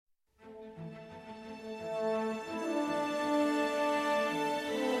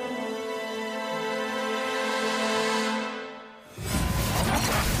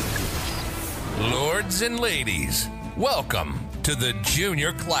Kids and ladies, welcome to the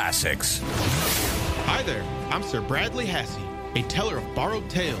Junior Classics. Hi there, I'm Sir Bradley Hassey, a teller of borrowed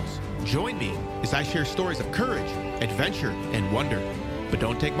tales. Join me as I share stories of courage, adventure, and wonder. But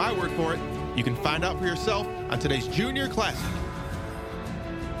don't take my word for it. You can find out for yourself on today's Junior Classic.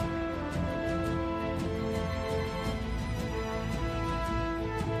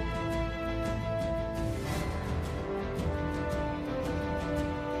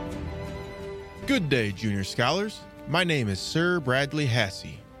 Good day, Junior Scholars. My name is Sir Bradley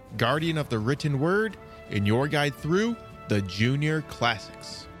Hassey, guardian of the written word and your guide through the Junior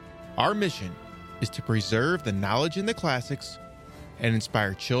Classics. Our mission is to preserve the knowledge in the classics and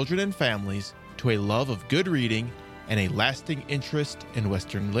inspire children and families to a love of good reading and a lasting interest in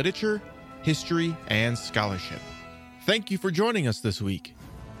Western literature, history, and scholarship. Thank you for joining us this week.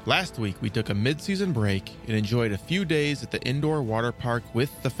 Last week, we took a mid-season break and enjoyed a few days at the indoor water park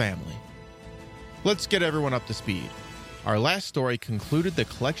with the family. Let's get everyone up to speed. Our last story concluded the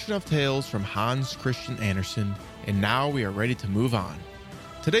collection of tales from Hans Christian Andersen, and now we are ready to move on.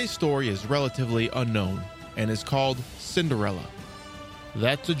 Today's story is relatively unknown and is called Cinderella.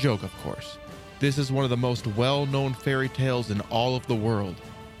 That's a joke, of course. This is one of the most well-known fairy tales in all of the world.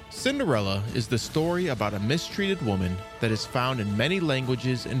 Cinderella is the story about a mistreated woman that is found in many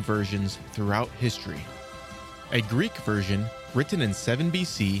languages and versions throughout history. A Greek version, written in 7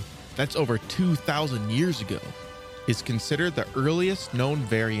 BC, that's over 2,000 years ago, is considered the earliest known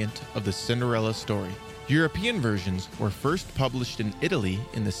variant of the Cinderella story. European versions were first published in Italy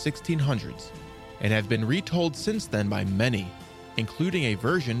in the 1600s and have been retold since then by many, including a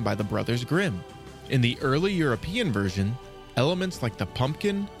version by the Brothers Grimm. In the early European version, elements like the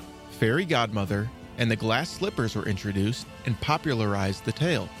pumpkin, fairy godmother, and the glass slippers were introduced and popularized the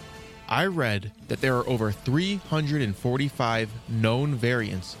tale. I read that there are over 345 known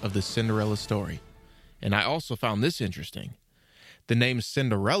variants of the Cinderella story. And I also found this interesting. The name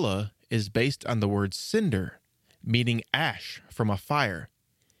Cinderella is based on the word cinder, meaning ash from a fire.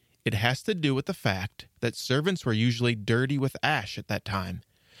 It has to do with the fact that servants were usually dirty with ash at that time,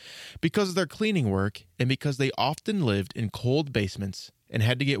 because of their cleaning work and because they often lived in cold basements and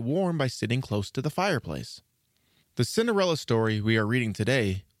had to get warm by sitting close to the fireplace. The Cinderella story we are reading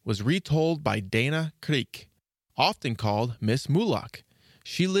today was retold by Dana Creek, often called Miss Mulock.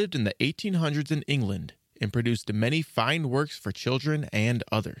 She lived in the 1800s in England and produced many fine works for children and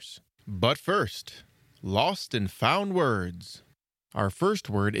others. But first, lost and found words. Our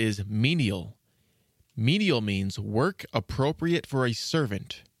first word is menial. Menial means work appropriate for a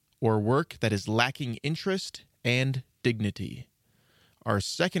servant, or work that is lacking interest and dignity. Our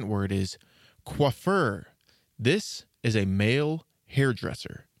second word is coiffeur. This is a male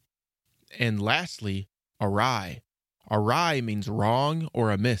hairdresser. And lastly, awry. Awry means wrong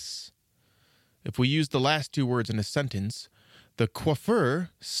or amiss. If we use the last two words in a sentence, the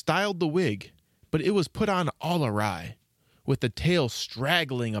coiffeur styled the wig, but it was put on all awry, with the tail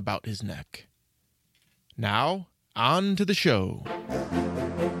straggling about his neck. Now, on to the show.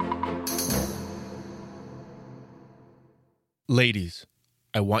 Ladies,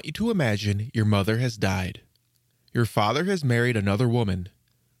 I want you to imagine your mother has died. Your father has married another woman,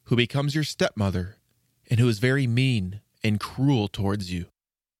 who becomes your stepmother, and who is very mean and cruel towards you.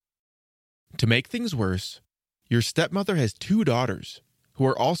 To make things worse, your stepmother has 2 daughters, who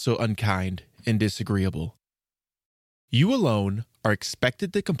are also unkind and disagreeable. You alone are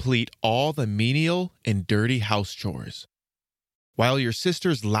expected to complete all the menial and dirty house chores. While your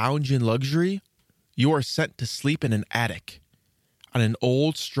sisters lounge in luxury, you are sent to sleep in an attic, on an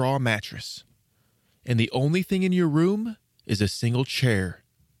old straw mattress, and the only thing in your room is a single chair.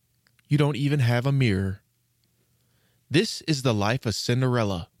 You don't even have a mirror. This is the life of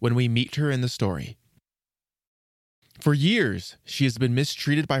Cinderella when we meet her in the story. For years, she has been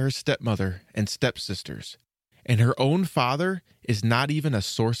mistreated by her stepmother and stepsisters, and her own father is not even a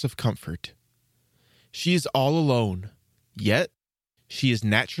source of comfort. She is all alone, yet she is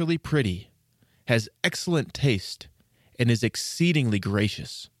naturally pretty, has excellent taste, and is exceedingly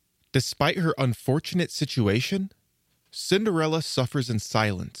gracious. Despite her unfortunate situation, Cinderella suffers in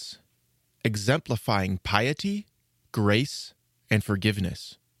silence, exemplifying piety, grace, and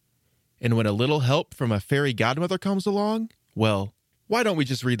forgiveness. And when a little help from a fairy godmother comes along, well, why don't we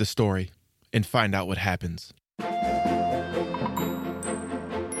just read the story and find out what happens?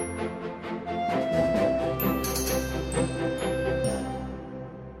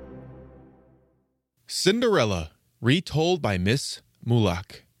 Cinderella, retold by Miss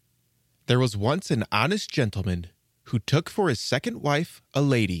Mulock. There was once an honest gentleman who took for his second wife a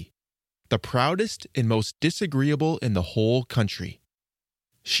lady, the proudest and most disagreeable in the whole country.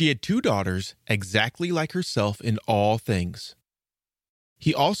 She had 2 daughters exactly like herself in all things.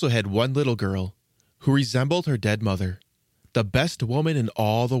 He also had one little girl who resembled her dead mother, the best woman in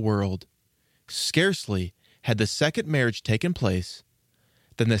all the world. Scarcely had the second marriage taken place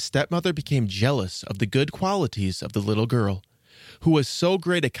than the stepmother became jealous of the good qualities of the little girl, who was so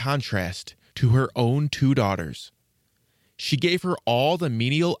great a contrast to her own 2 daughters. She gave her all the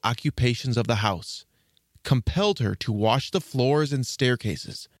menial occupations of the house, compelled her to wash the floors and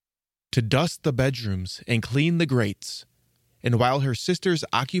staircases, to dust the bedrooms and clean the grates, and while her sisters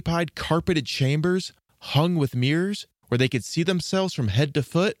occupied carpeted chambers hung with mirrors where they could see themselves from head to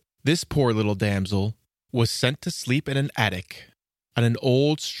foot, this poor little damsel was sent to sleep in an attic on an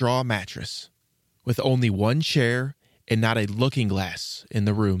old straw mattress, with only one chair and not a looking-glass in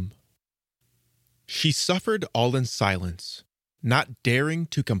the room. She suffered all in silence, not daring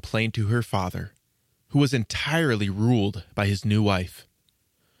to complain to her father, who was entirely ruled by his new wife.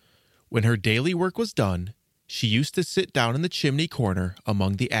 When her daily work was done, she used to sit down in the chimney corner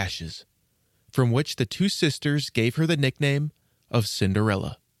among the ashes, from which the 2 sisters gave her the nickname of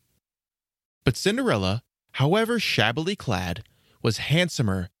Cinderella. But Cinderella, however shabbily clad, was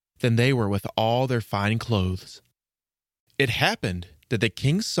handsomer than they were with all their fine clothes. It happened that the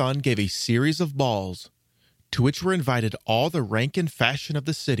king's son gave a series of balls, to which were invited all the rank and fashion of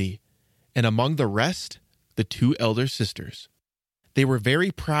the city, and among the rest, the 2 elder sisters. They were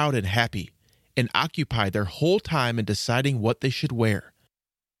very proud and happy, and occupied their whole time in deciding what they should wear,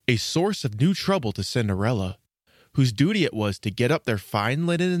 a source of new trouble to Cinderella, whose duty it was to get up their fine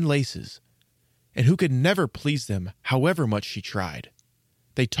linen and laces, and who could never please them however much she tried.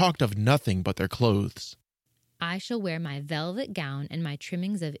 They talked of nothing but their clothes. I shall wear my velvet gown and my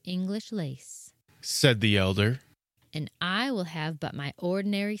trimmings of English lace, said the elder. And I will have but my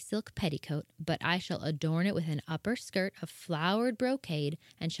ordinary silk petticoat, but I shall adorn it with an upper skirt of flowered brocade,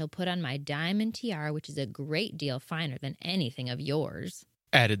 and shall put on my diamond tiara, which is a great deal finer than anything of yours,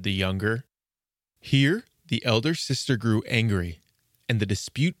 added the younger. Here the elder sister grew angry, and the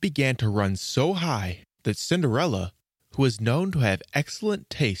dispute began to run so high that Cinderella, who was known to have excellent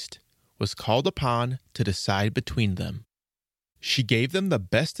taste, was called upon to decide between them. She gave them the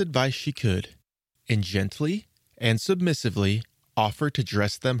best advice she could, and gently and submissively offered to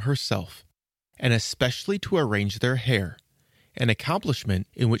dress them herself, and especially to arrange their hair, an accomplishment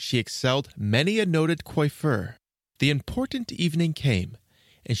in which she excelled many a noted coiffeur. The important evening came,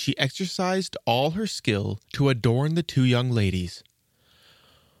 and she exercised all her skill to adorn the 2 young ladies.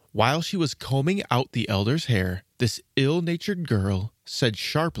 While she was combing out the elder's hair, this ill-natured girl said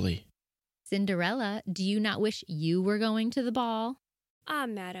sharply, Cinderella, do you not wish you were going to the ball? Ah,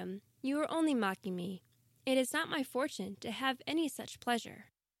 madam, you are only mocking me. It is not my fortune to have any such pleasure.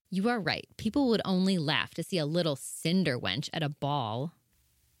 You are right. People would only laugh to see a little cinder wench at a ball.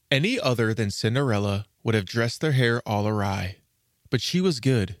 Any other than Cinderella would have dressed their hair all awry, but she was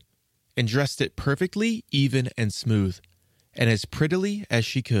good, and dressed it perfectly even and smooth, and as prettily as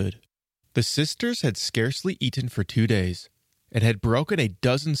she could. The sisters had scarcely eaten for 2 days, and had broken a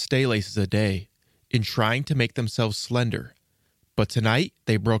dozen staylaces a day in trying to make themselves slender. But tonight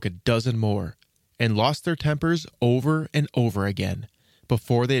they broke a dozen more, and lost their tempers over and over again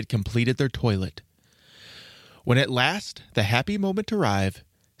before they had completed their toilet. When at last the happy moment arrived,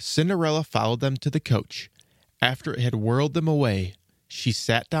 Cinderella followed them to the coach. After it had whirled them away, she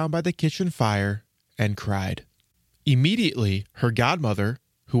sat down by the kitchen fire and cried. Immediately her godmother,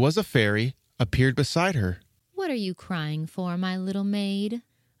 who was a fairy, appeared beside her. What are you crying for, my little maid?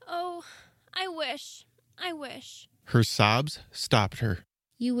 Oh, I wish. Her sobs stopped her.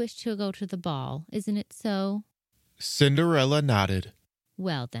 You wish to go to the ball, isn't it so? Cinderella nodded.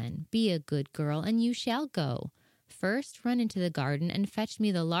 Well then, be a good girl, and you shall go. First, run into the garden and fetch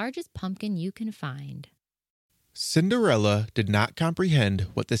me the largest pumpkin you can find. Cinderella did not comprehend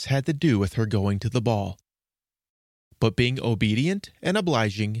what this had to do with her going to the ball. But being obedient and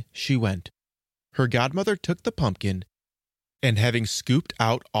obliging, she went. Her godmother took the pumpkin, and having scooped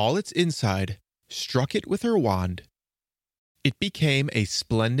out all its inside, struck it with her wand. It became a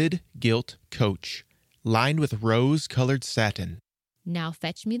splendid gilt coach, lined with rose-colored satin. Now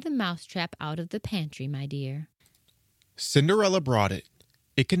fetch me the mousetrap out of the pantry, my dear. Cinderella brought it.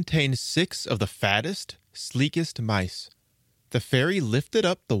 It contained 6 of the fattest, sleekest mice. The fairy lifted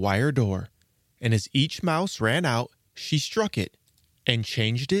up the wire door, and as each mouse ran out, she struck it, and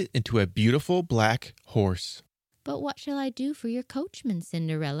changed it into a beautiful black horse. But what shall I do for your coachman,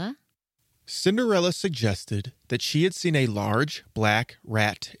 Cinderella? Cinderella suggested that she had seen a large black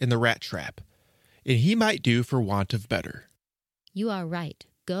rat in the rat trap, and he might do for want of better. You are right.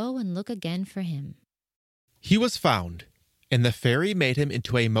 Go and look again for him. He was found, And the fairy made him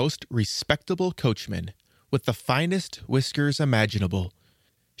into a most respectable coachman, with the finest whiskers imaginable.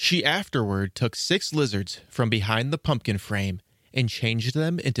 She afterward took 6 lizards from behind the pumpkin frame and changed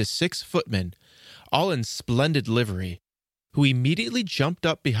them into 6 footmen, all in splendid livery, who immediately jumped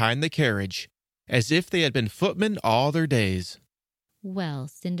up behind the carriage, as if they had been footmen all their days. Well,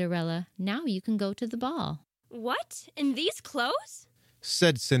 Cinderella, now you can go to the ball. What? In these clothes?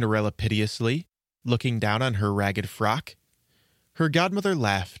 Said Cinderella piteously, looking down on her ragged frock. Her godmother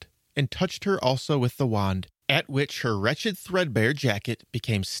laughed, and touched her also with the wand, at which her wretched threadbare jacket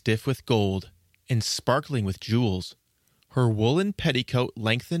became stiff with gold, and sparkling with jewels. Her woolen petticoat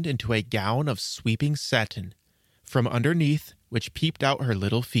lengthened into a gown of sweeping satin, from underneath which peeped out her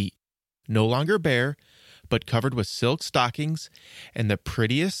little feet, no longer bare, but covered with silk stockings and the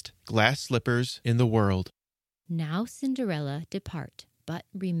prettiest glass slippers in the world. Now, Cinderella, depart. But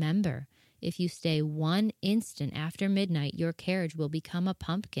remember, if you stay 1 instant after midnight, your carriage will become a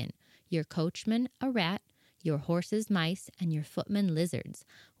pumpkin, your coachman a rat, your horses mice, and your footmen lizards,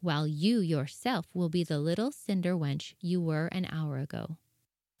 while you yourself will be the little cinder wench you were an hour ago.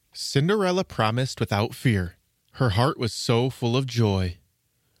 Cinderella promised without fear. Her heart was so full of joy.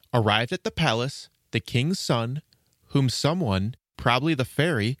 Arrived at the palace, the king's son, whom someone, probably the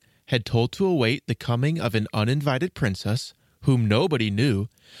fairy, had told to await the coming of an uninvited princess, whom nobody knew,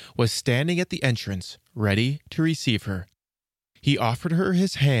 was standing at the entrance, ready to receive her. He offered her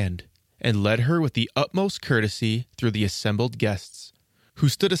his hand, and led her with the utmost courtesy through the assembled guests, who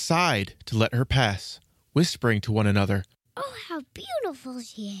stood aside to let her pass, whispering to one another, "Oh, how beautiful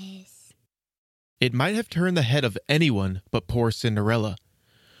she is!" It might have turned the head of anyone but poor Cinderella,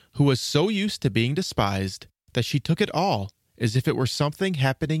 who was so used to being despised that she took it all as if it were something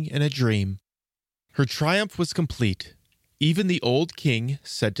happening in a dream. Her triumph was complete. Even the old king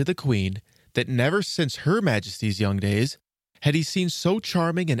said to the queen that never since Her Majesty's young days had he seen so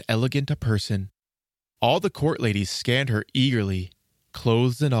charming and elegant a person. All the court ladies scanned her eagerly,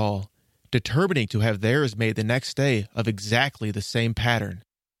 clothes and all, determining to have theirs made the next day of exactly the same pattern.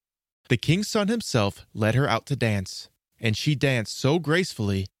 The king's son himself led her out to dance, and she danced so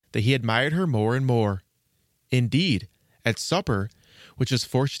gracefully that he admired her more and more. Indeed, at supper, which was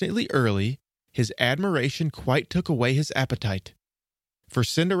fortunately early, his admiration quite took away his appetite. For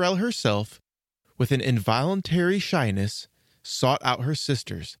Cinderella herself, with an involuntary shyness, sought out her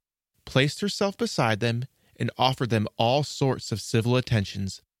sisters, placed herself beside them, and offered them all sorts of civil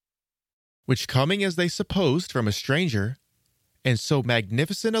attentions, which, coming as they supposed from a stranger, and so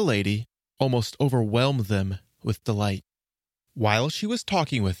magnificent a lady, almost overwhelmed them with delight. While she was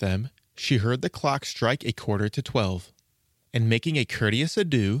talking with them, she heard the clock strike 11:45, and making a courteous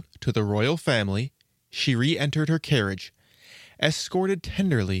adieu to the royal family, she re-entered her carriage, escorted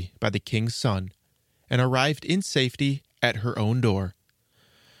tenderly by the king's son, and arrived in safety at her own door.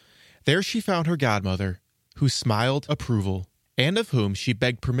 There she found her godmother, who smiled approval, and of whom she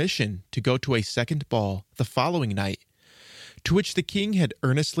begged permission to go to a second ball the following night, to which the king had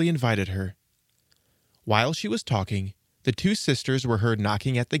earnestly invited her. While she was talking, the 2 sisters were heard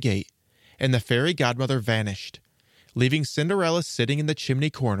knocking at the gate, and the fairy godmother vanished, leaving Cinderella sitting in the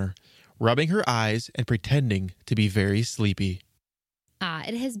chimney corner, rubbing her eyes and pretending to be very sleepy.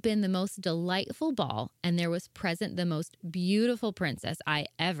 It has been the most delightful ball, and there was present the most beautiful princess I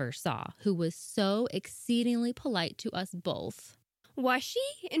ever saw, who was so exceedingly polite to us both. Was she?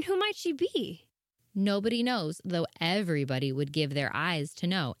 And who might she be? Nobody knows, though everybody would give their eyes to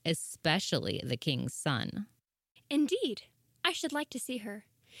know, especially the king's son. Indeed, I should like to see her.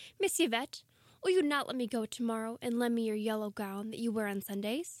 Miss Yvette, will you not let me go tomorrow and lend me your yellow gown that you wear on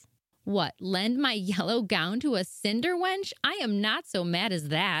Sundays? What, lend my yellow gown to a cinder wench? I am not so mad as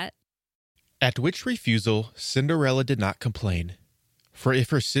that. At which refusal Cinderella did not complain, for if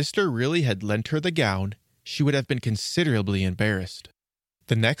her sister really had lent her the gown, she would have been considerably embarrassed.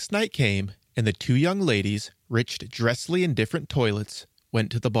 The next night came, and the 2 young ladies, rich dressly in different toilets, went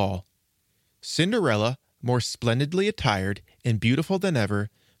to the ball. Cinderella, more splendidly attired and beautiful than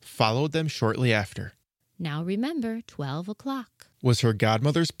ever, followed them shortly after. Now remember, 12 o'clock. Was her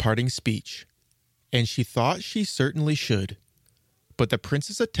godmother's parting speech, and she thought she certainly should. But the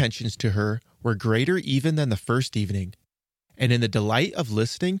prince's attentions to her were greater even than the first evening, and in the delight of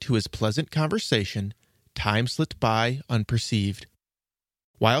listening to his pleasant conversation, time slipped by unperceived.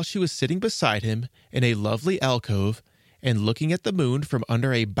 While she was sitting beside him in a lovely alcove and looking at the moon from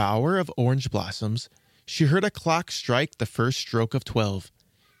under a bower of orange blossoms, she heard a clock strike the first stroke of 12.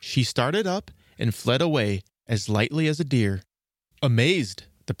 She started up and fled away as lightly as a deer. Amazed,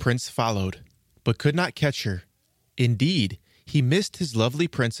 the prince followed, but could not catch her. Indeed, he missed his lovely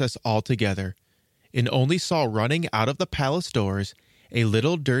princess altogether, and only saw running out of the palace doors a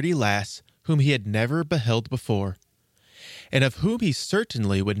little dirty lass whom he had never beheld before, and of whom he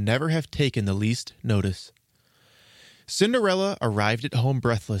certainly would never have taken the least notice. Cinderella arrived at home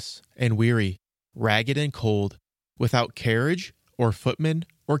breathless and weary, ragged and cold, without carriage or footman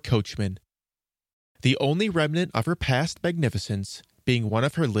or coachman, the only remnant of her past magnificence being one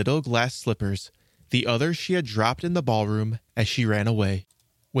of her little glass slippers, the other she had dropped in the ballroom as she ran away.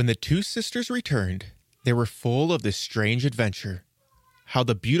 When the two sisters returned, they were full of this strange adventure, how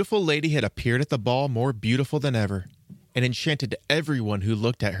the beautiful lady had appeared at the ball more beautiful than ever, and enchanted everyone who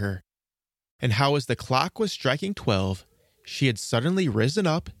looked at her, and how as the clock was striking 12, she had suddenly risen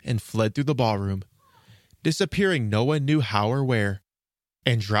up and fled through the ballroom, disappearing no one knew how or where,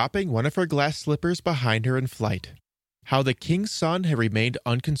 and dropping one of her glass slippers behind her in flight. How the king's son had remained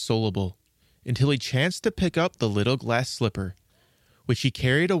unconsolable, until he chanced to pick up the little glass slipper, which he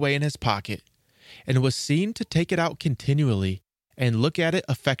carried away in his pocket, and was seen to take it out continually and look at it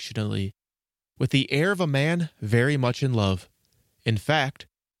affectionately, with the air of a man very much in love. In fact,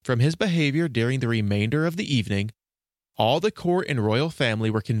 from his behavior during the remainder of the evening, all the court and royal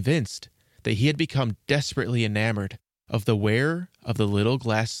family were convinced that he had become desperately enamored of the wearer of the little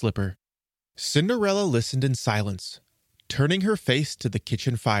glass slipper. Cinderella listened in silence, turning her face to the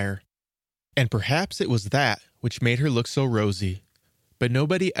kitchen fire, and perhaps it was that which made her look so rosy. But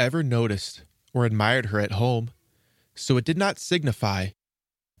nobody ever noticed or admired her at home, so it did not signify,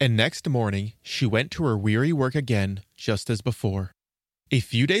 and next morning she went to her weary work again just as before. A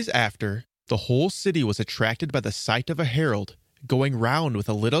few days after, the whole city was attracted by the sight of a herald going round with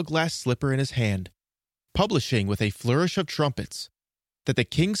a little glass slipper in his hand, publishing with a flourish of trumpets that the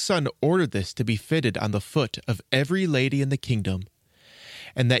king's son ordered this to be fitted on the foot of every lady in the kingdom,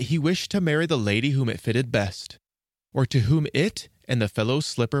 and that he wished to marry the lady whom it fitted best, or to whom it and the fellow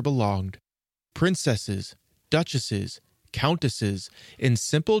slipper belonged. Princesses, duchesses, countesses, and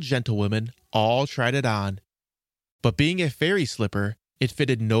simple gentlewomen all tried it on. But being a fairy slipper, it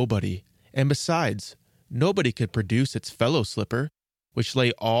fitted nobody, and besides, nobody could produce its fellow slipper, which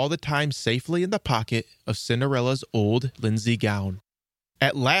lay all the time safely in the pocket of Cinderella's old linsey gown.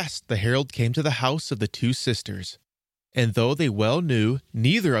 At last the herald came to the house of the two sisters, and though they well knew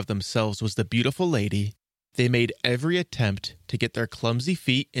neither of themselves was the beautiful lady, they made every attempt to get their clumsy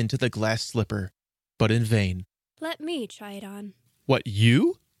feet into the glass slipper, but in vain. Let me try it on. What,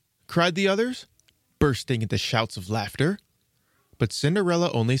 you? Cried the others, bursting into shouts of laughter. But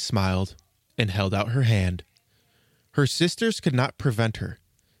Cinderella only smiled and held out her hand. Her sisters could not prevent her,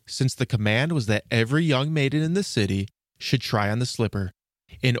 since the command was that every young maiden in the city should try on the slipper,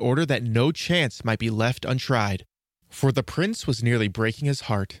 in order that no chance might be left untried. For the prince was nearly breaking his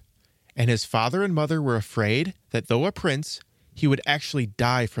heart, and his father and mother were afraid that though a prince, he would actually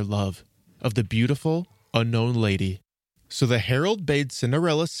die for love of the beautiful, unknown lady. So the herald bade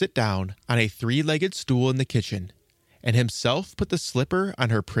Cinderella sit down on a three-legged stool in the kitchen, and himself put the slipper on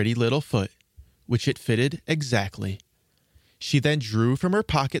her pretty little foot, which it fitted exactly. She then drew from her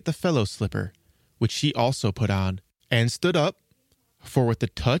pocket the fellow slipper, which she also put on, and stood up, for with the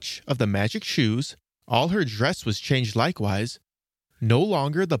touch of the magic shoes, all her dress was changed likewise, no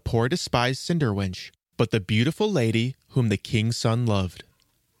longer the poor despised Cinderwench, but the beautiful lady whom the king's son loved.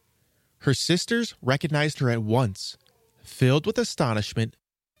 Her sisters recognized her at once. Filled with astonishment,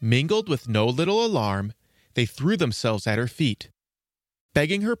 mingled with no little alarm, they threw themselves at her feet,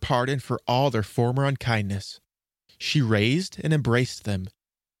 begging her pardon for all their former unkindness. She raised and embraced them,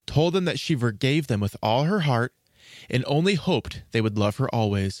 told them that she forgave them with all her heart, and only hoped they would love her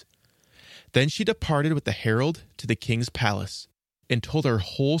always. Then she departed with the herald to the king's palace, and told her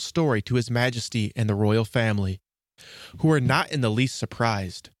whole story to his majesty and the royal family, who were not in the least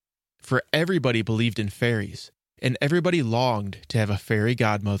surprised, for everybody believed in fairies, and everybody longed to have a fairy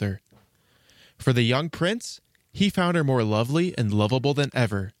godmother. For the young prince, he found her more lovely and lovable than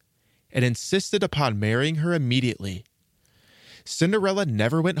ever, and insisted upon marrying her immediately. Cinderella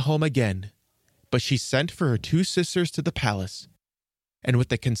never went home again, but she sent for her two sisters to the palace, and with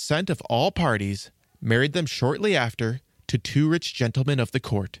the consent of all parties, married them shortly after to two rich gentlemen of the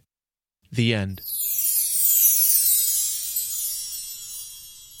court. The end.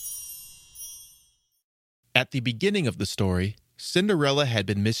 At the beginning of the story, Cinderella had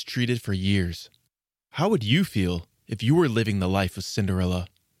been mistreated for years. How would you feel if you were living the life of Cinderella?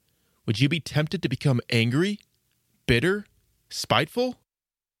 Would you be tempted to become angry, bitter, spiteful?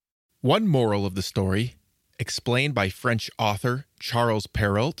 One moral of the story, explained by French author Charles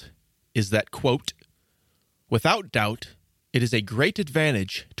Perrault, is that, quote, "Without doubt, it is a great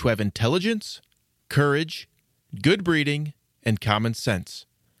advantage to have intelligence, courage, good breeding, and common sense.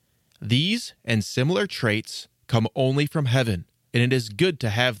 These and similar traits come only from heaven, and it is good to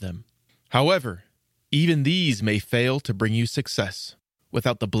have them. However, even these may fail to bring you success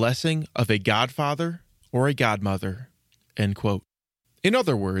without the blessing of a godfather or a godmother." End quote. In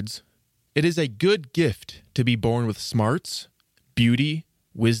other words, it is a good gift to be born with smarts, beauty,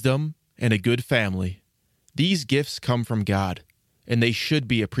 wisdom, and a good family. These gifts come from God, and they should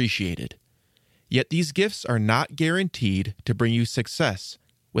be appreciated. Yet these gifts are not guaranteed to bring you success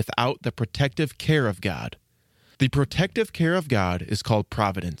without the protective care of God. The protective care of God is called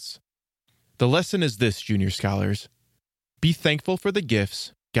providence. The lesson is this, junior scholars. Be thankful for the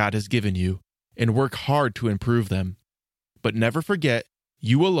gifts God has given you and work hard to improve them. But never forget,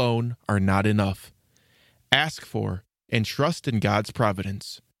 you alone are not enough. Ask for and trust in God's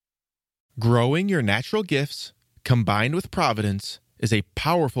providence. Growing your natural gifts, combined with providence, is a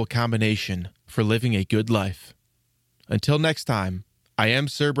powerful combination for living a good life. Until next time, I am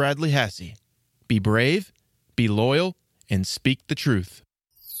Sir Bradley Hassey. Be brave, be loyal, and speak the truth.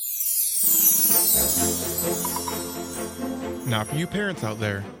 Now for you parents out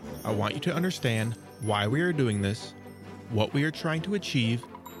there, I want you to understand why we are doing this, what we are trying to achieve,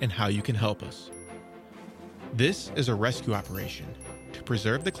 and how you can help us. This is a rescue operation to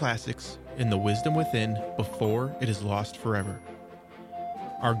preserve the classics and the wisdom within before it is lost forever.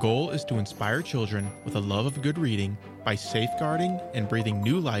 Our goal is to inspire children with a love of good reading by safeguarding and breathing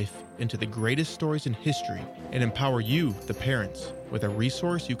new life into the greatest stories in history, and empower you, the parents, with a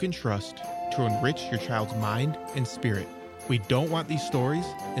resource you can trust to enrich your child's mind and spirit. We don't want these stories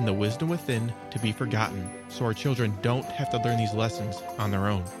and the wisdom within to be forgotten, so our children don't have to learn these lessons on their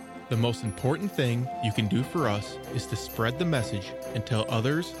own. The most important thing you can do for us is to spread the message and tell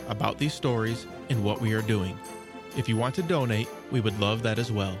others about these stories and what we are doing. If you want to donate, we would love that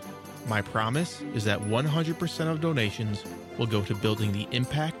as well. My promise is that 100% of donations will go to building the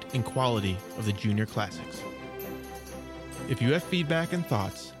impact and quality of the Junior Classics. If you have feedback and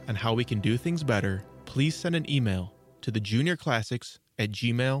thoughts on how we can do things better, please send an email to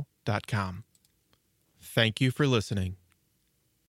thejuniorclassics@gmail.com. Thank you for listening.